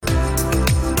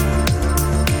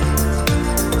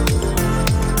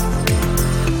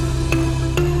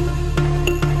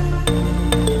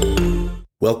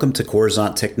Welcome to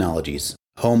Coruzant Technologies,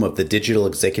 home of the Digital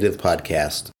Executive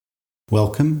Podcast.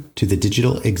 Welcome to the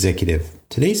Digital Executive.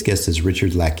 Today's guest is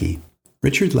Richard Lackey.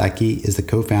 Richard Lackey is the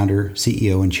co-founder,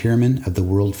 CEO, and chairman of the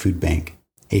World Food Bank.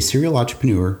 A serial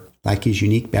entrepreneur, Lackey's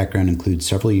unique background includes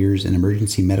several years in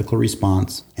emergency medical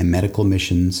response and medical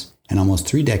missions, and almost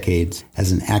 3 decades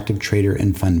as an active trader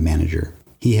and fund manager.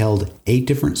 He held 8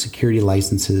 different security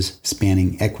licenses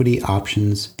spanning equity,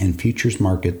 options, and futures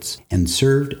markets, and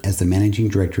served as the managing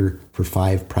director for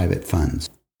 5 private funds.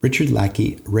 Richard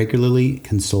Lackey regularly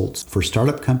consults for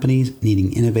startup companies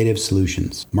needing innovative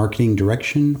solutions, marketing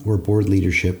direction, or board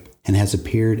leadership, and has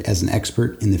appeared as an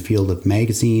expert in the field of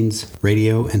magazines,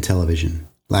 radio, and television.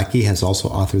 Lackey has also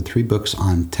authored 3 books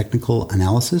on technical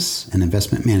analysis and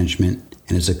investment management,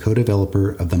 and is a co-developer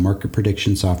of the market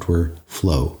prediction software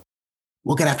Flow.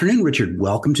 Well, good afternoon, Richard.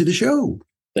 Welcome to the show.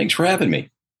 Thanks for having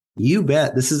me. You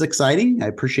bet. This is exciting. I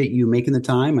appreciate you making the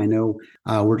time. I know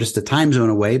we're just a time zone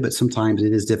away, but sometimes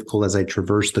it is difficult as I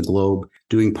traverse the globe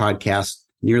doing podcasts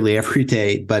nearly every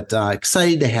day. But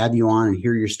excited to have you on and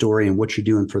hear your story and what you're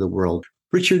doing for the world.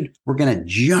 Richard, we're going to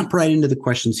jump right into the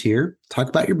questions here. Talk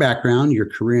about your background,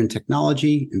 your career in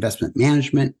technology, investment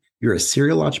management. You're a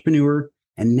serial entrepreneur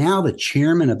and now the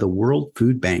chairman of the World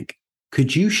Food Bank.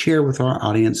 Could you share with our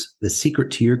audience the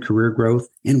secret to your career growth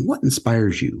and what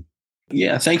inspires you?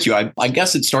 Yeah, thank you. I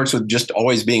guess it starts with just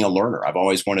always being a learner. I've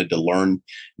always wanted to learn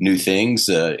new things,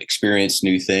 experience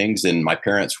new things. And my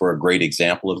parents were a great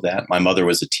example of that. My mother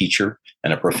was a teacher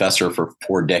and a professor for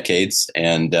 4 decades.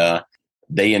 And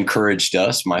they encouraged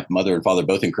us, my mother and father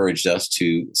both encouraged us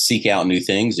to seek out new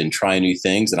things and try new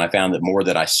things. And I found that more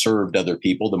that I served other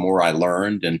people, the more I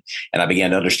learned. And I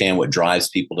began to understand what drives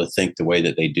people to think the way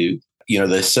that they do. You know,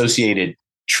 the associated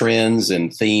trends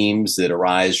and themes that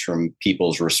arise from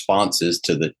people's responses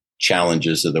to the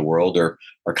challenges of the world are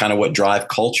kind of what drive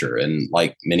culture. And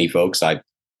like many folks, I've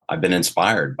been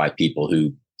inspired by people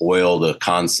who boil the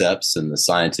concepts and the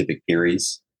scientific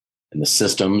theories and the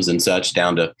systems and such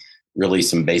down to really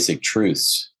some basic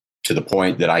truths to the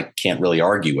point that I can't really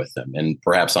argue with them. And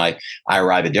perhaps I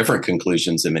arrive at different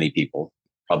conclusions than many people.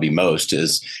 Probably most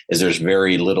is there's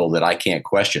very little that I can't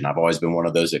question. I've always been one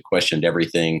of those that questioned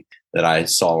everything that I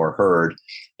saw or heard.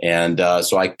 And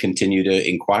so I continue to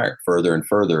inquire further and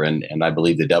further. And I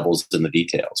believe the devil's in the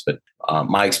details. But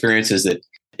my experience is that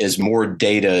as more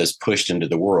data is pushed into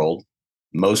the world,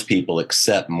 most people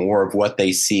accept more of what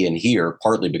they see and hear,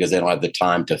 partly because they don't have the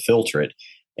time to filter it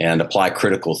and apply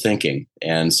critical thinking.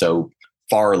 And so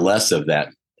far less of that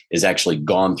is actually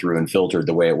gone through and filtered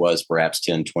the way it was perhaps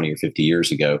 10, 20, or 50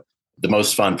 years ago. The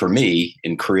most fun for me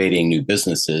in creating new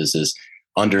businesses is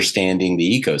understanding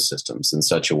the ecosystems in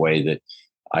such a way that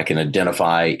I can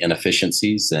identify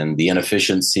inefficiencies, and the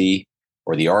inefficiency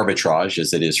or the arbitrage,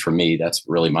 as it is for me, that's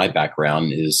really my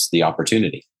background, is the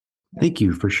opportunity. Thank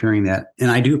you for sharing that.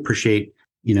 And I do appreciate,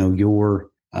 your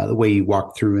the way you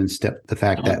walk through and step the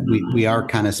fact that we are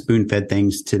kind of spoon-fed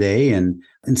things today. And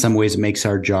in some ways, it makes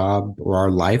our job or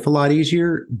our life a lot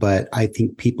easier. But I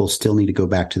think people still need to go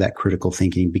back to that critical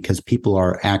thinking, because people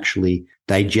are actually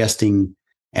digesting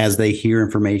as they hear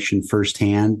information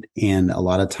firsthand. And a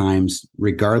lot of times,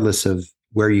 regardless of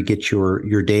where you get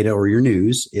your data or your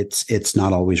news, it's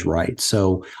not always right.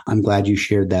 So I'm glad you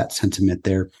shared that sentiment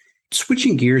there.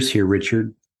 Switching gears here,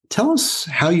 Richard. Tell us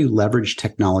how you leverage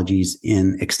technologies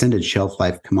in extended shelf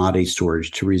life commodity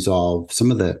storage to resolve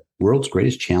some of the world's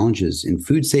greatest challenges in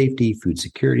food safety, food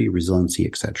security, resiliency,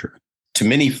 et cetera. To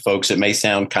many folks, it may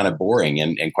sound kind of boring.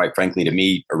 And quite frankly, to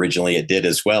me, originally it did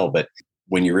as well. But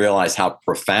when you realize how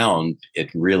profound it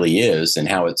really is and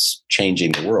how it's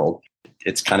changing the world,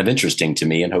 it's kind of interesting to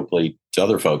me and hopefully to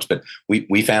other folks. But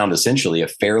we found essentially a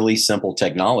fairly simple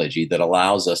technology that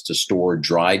allows us to store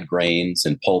dried grains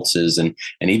and pulses and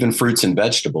even fruits and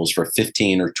vegetables for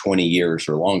 15 or 20 years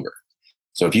or longer.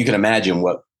 So if you can imagine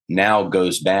what now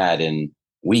goes bad in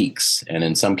weeks, and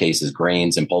in some cases,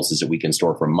 grains and pulses that we can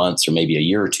store for months or maybe a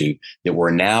year or two, that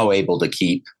we're now able to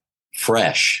keep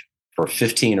fresh for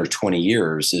 15 or 20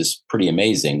 years is pretty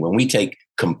amazing. When we take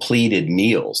completed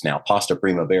meals, now pasta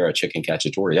primavera, chicken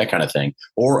cacciatore, that kind of thing,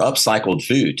 or upcycled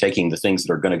food, taking the things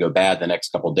that are going to go bad the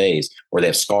next couple of days, or they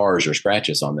have scars or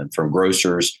scratches on them from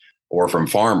grocers or from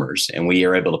farmers. And we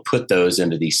are able to put those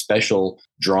into these special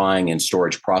drying and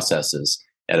storage processes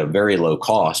at a very low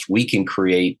cost. We can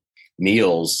create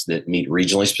meals that meet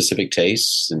regionally specific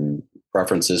tastes and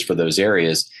preferences for those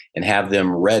areas and have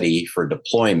them ready for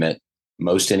deployment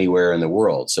most anywhere in the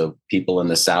world. So people in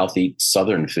the South eat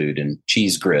Southern food and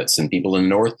cheese grits, and people in the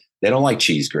North, they don't like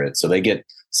cheese grits. So they get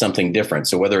something different.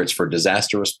 So whether it's for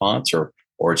disaster response or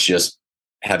it's just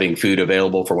having food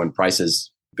available for when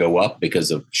prices go up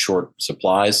because of short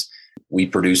supplies. We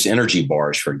produce energy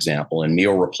bars, for example, and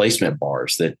meal replacement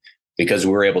bars that, because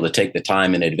we're able to take the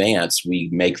time in advance, we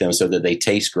make them so that they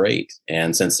taste great.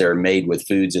 And since they're made with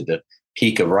foods at the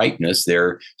peak of ripeness,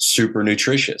 they're super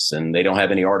nutritious and they don't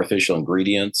have any artificial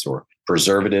ingredients or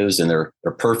preservatives, and they're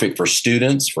perfect for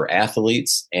students, for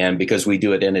athletes. And because we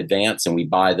do it in advance and we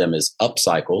buy them as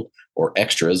upcycled or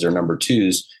extras or number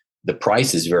twos, the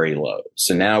price is very low.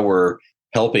 So now we're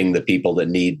helping the people that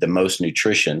need the most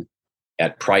nutrition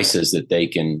at prices that they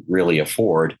can really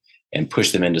afford, and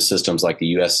push them into systems like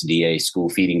the USDA school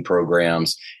feeding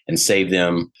programs and save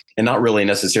them, and not really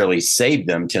necessarily save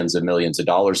them tens of millions of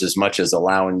dollars as much as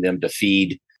allowing them to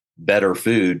feed better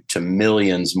food to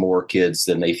millions more kids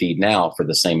than they feed now for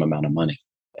the same amount of money.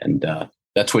 And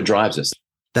that's what drives us.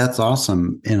 That's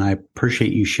awesome. And I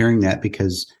appreciate you sharing that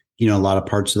because, a lot of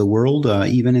parts of the world,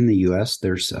 even in the U.S.,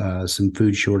 there's some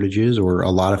food shortages or a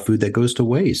lot of food that goes to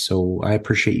waste. So I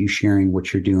appreciate you sharing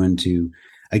what you're doing to,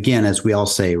 again, as we all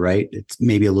say, right? It's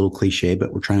maybe a little cliche,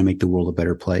 but we're trying to make the world a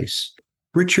better place.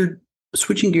 Richard,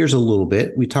 switching gears a little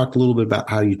bit, we talked a little bit about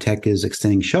how your tech is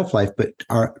extending shelf life, but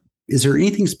is there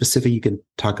anything specific you could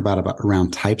talk about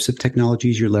around types of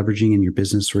technologies you're leveraging in your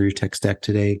business or your tech stack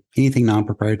today? Anything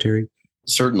non-proprietary?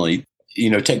 Certainly.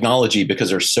 Technology, because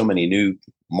there's so many new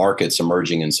markets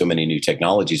emerging and so many new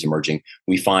technologies emerging,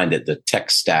 we find that the tech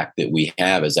stack that we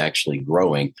have is actually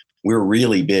growing. We're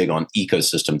really big on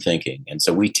ecosystem thinking. And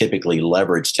so we typically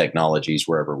leverage technologies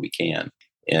wherever we can.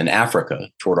 In Africa,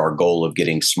 toward our goal of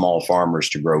getting small farmers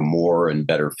to grow more and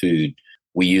better food,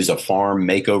 we use a farm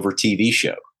makeover TV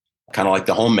show, kind of like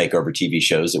the home makeover TV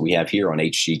shows that we have here on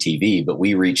HGTV, but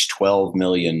we reach 12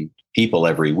 million people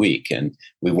every week. And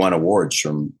we won awards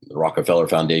from the Rockefeller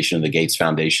Foundation, the Gates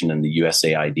Foundation, and the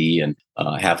USAID, and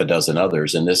half a dozen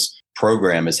others. And this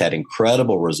program has had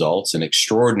incredible results and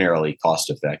extraordinarily cost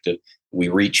effective. We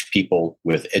reach people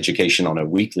with education on a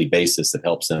weekly basis that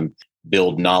helps them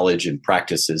build knowledge and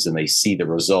practices, and they see the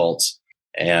results.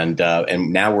 And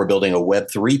now we're building a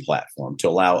Web3 platform to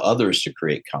allow others to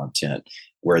create content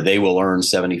where they will earn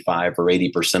 75 or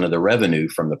 80% of the revenue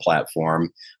from the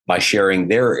platform by sharing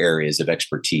their areas of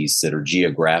expertise that are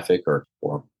geographic or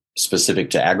specific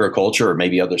to agriculture, or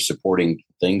maybe other supporting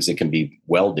things that can be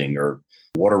welding or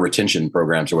water retention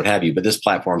programs or what have you. But this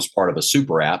platform is part of a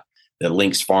super app that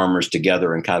links farmers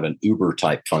together in kind of an Uber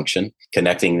type function,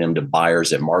 connecting them to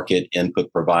buyers at market,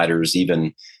 input providers,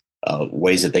 even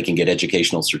ways that they can get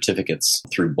educational certificates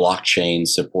through blockchain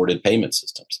supported payment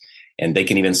systems. And they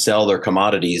can even sell their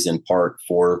commodities in part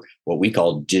for what we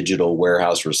call digital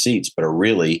warehouse receipts, but are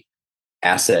really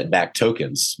asset-backed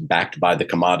tokens backed by the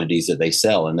commodities that they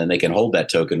sell. And then they can hold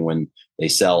that token when they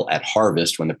sell at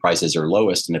harvest, when the prices are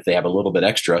lowest. And if they have a little bit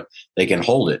extra, they can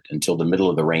hold it until the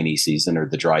middle of the rainy season or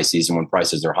the dry season when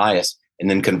prices are highest, and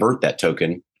then convert that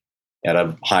token at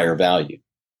a higher value.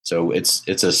 So it's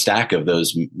a stack of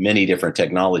those many different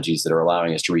technologies that are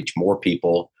allowing us to reach more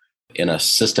people in a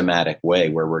systematic way,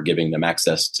 where we're giving them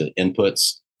access to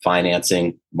inputs,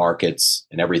 financing, markets,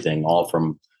 and everything, all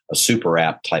from a super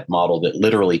app type model that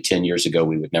literally 10 years ago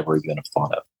we would never even have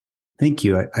thought of. Thank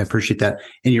you. I appreciate that.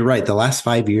 And you're right. The last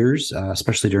 5 years,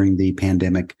 especially during the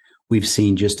pandemic, we've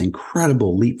seen just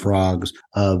incredible leapfrogs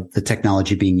of the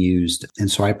technology being used.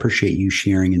 And so I appreciate you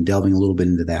sharing and delving a little bit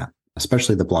into that,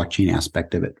 especially the blockchain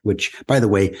aspect of it, which, by the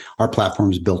way, our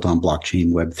platform is built on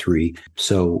blockchain Web3.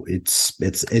 So it's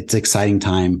exciting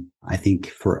time, I think,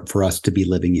 for us to be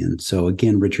living in. So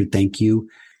again, Richard, thank you.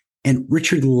 And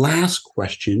Richard, last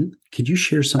question. Could you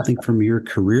share something from your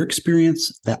career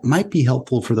experience that might be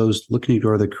helpful for those looking to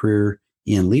grow their career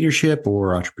in leadership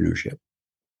or entrepreneurship?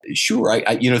 Sure.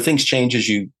 Things change as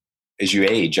you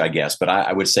age, I guess. But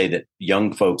I would say that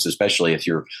young folks, especially if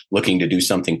you're looking to do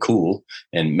something cool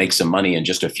and make some money in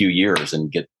just a few years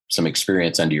and get some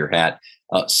experience under your hat,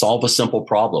 solve a simple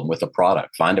problem with a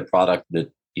product. Find a product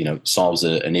that, solves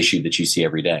an issue that you see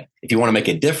every day. If you want to make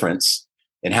a difference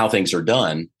in how things are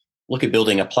done, look at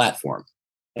building a platform.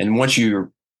 And once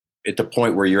you're at the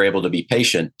point where you're able to be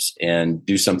patient and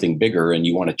do something bigger and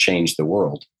you want to change the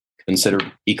world, consider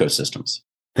ecosystems.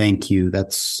 Thank you.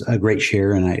 That's a great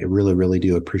share. And I really, really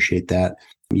do appreciate that.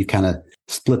 You kind of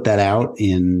split that out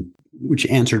which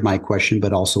answered my question,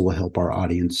 but also will help our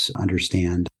audience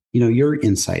understand, your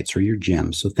insights or your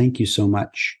gems. So thank you so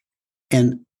much.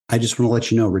 And I just want to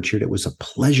let you know, Richard, it was a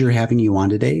pleasure having you on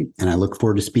today. And I look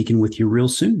forward to speaking with you real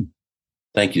soon.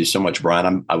 Thank you so much,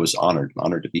 Brian. I was honored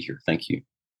to be here. Thank you.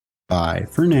 Bye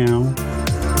for now.